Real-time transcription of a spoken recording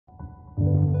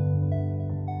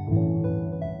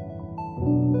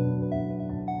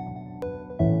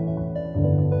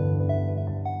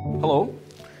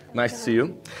Nice to see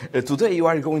you. Today you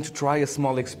are going to try a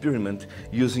small experiment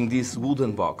using this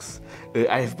wooden box.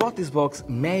 I have bought this box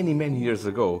many years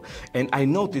ago, and I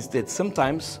noticed that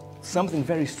sometimes something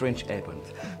very strange happened.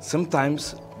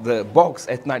 Sometimes the box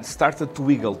at night started to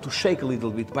wiggle, to shake a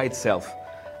little bit by itself.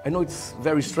 I know it's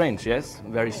very strange, yes?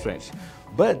 Very strange.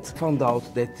 But found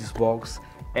out that this box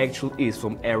actually is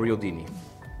from Ariodini.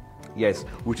 Yes,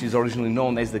 which is originally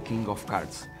known as the King of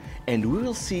Cards. And we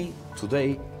will see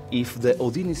today if the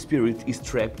Odini spirit is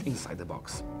trapped inside the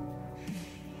box.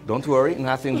 Don't worry,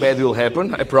 nothing bad will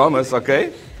happen, I promise,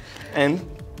 okay? And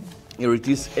here it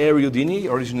is,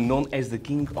 Ariodini, originally known as the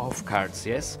King of Cards,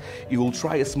 yes? You will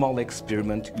try a small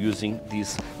experiment using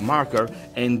this marker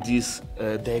and this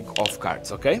deck of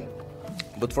cards, okay?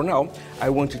 But for now, I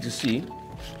want you to see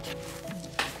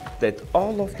that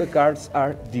all of the cards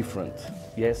are different.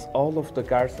 Yes, all of the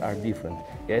cards are different.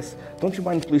 Yes, don't you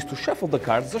mind please to shuffle the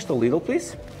cards just a little,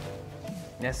 please?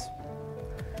 Yes.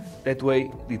 That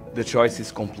way the choice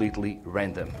is completely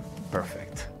random.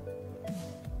 Perfect.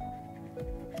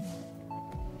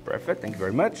 Perfect, thank you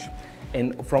very much.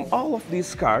 And from all of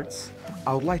these cards,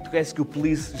 I would like to ask you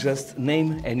please just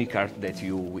name any card that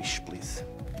you wish, please.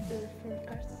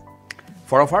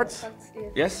 Four of Hearts?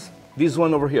 Yes. This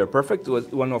one over here, perfect, was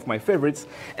one of my favorites.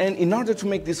 And in order to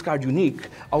make this card unique,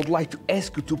 I would like to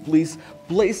ask you to please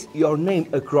place your name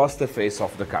across the face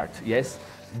of the card, yes?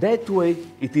 That way,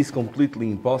 it is completely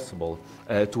impossible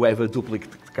to have a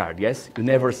duplicate card, yes? You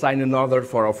never sign another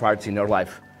Four of Hearts in your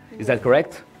life. Is that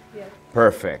correct? Yes.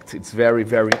 Perfect, it's very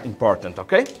important,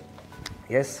 okay?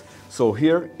 Yes, so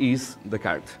here is the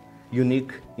card,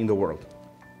 unique in the world.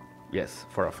 Yes,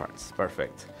 Four of Hearts,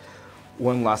 perfect.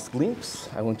 One last glimpse,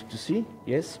 I want you to see,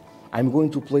 yes? I'm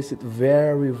going to place it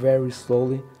very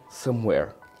slowly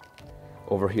somewhere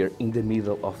over here in the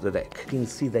middle of the deck. You can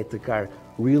see that the card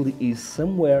really is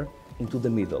somewhere into the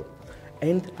middle.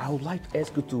 And I would like to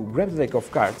ask you to grab the deck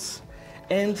of cards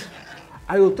and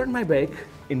I will turn my back,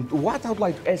 and what I would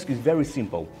like to ask you is very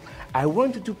simple. I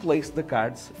want you to place the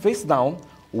cards face down,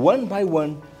 one by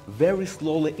one, very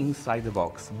slowly inside the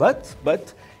box. But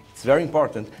it's very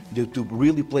important to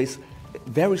really place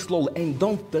very slowly and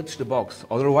don't touch the box.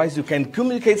 Otherwise you can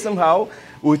communicate somehow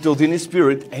with the Odini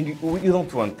spirit and you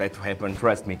don't want that to happen,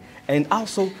 trust me. And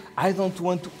also, I don't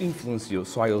want to influence you.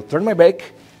 So I will turn my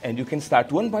back and you can start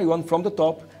one by one from the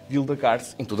top, deal the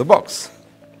cards into the box.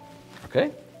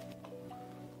 Okay?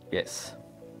 Yes.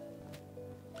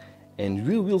 And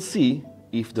we will see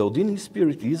if the Odini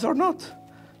spirit is or not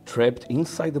trapped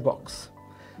inside the box.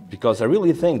 Because I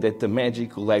really think that the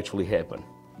magic will actually happen.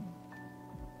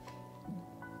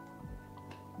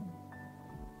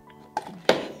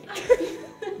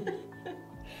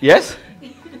 Yes?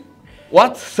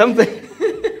 What? Something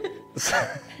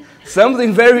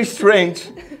very strange.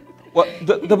 What?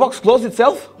 The box closed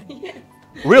itself? Yes.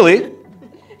 Really?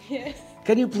 Yes.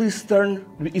 Can you please turn?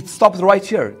 It stopped right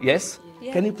here, yes?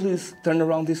 Yes. Can you please turn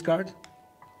around this card?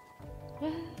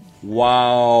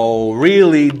 Wow,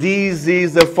 really? This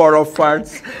is the Four of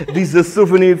Hearts. This is a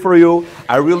souvenir for you.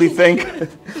 I really think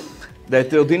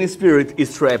that the Odini spirit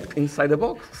is trapped inside the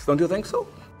box. Don't you think so?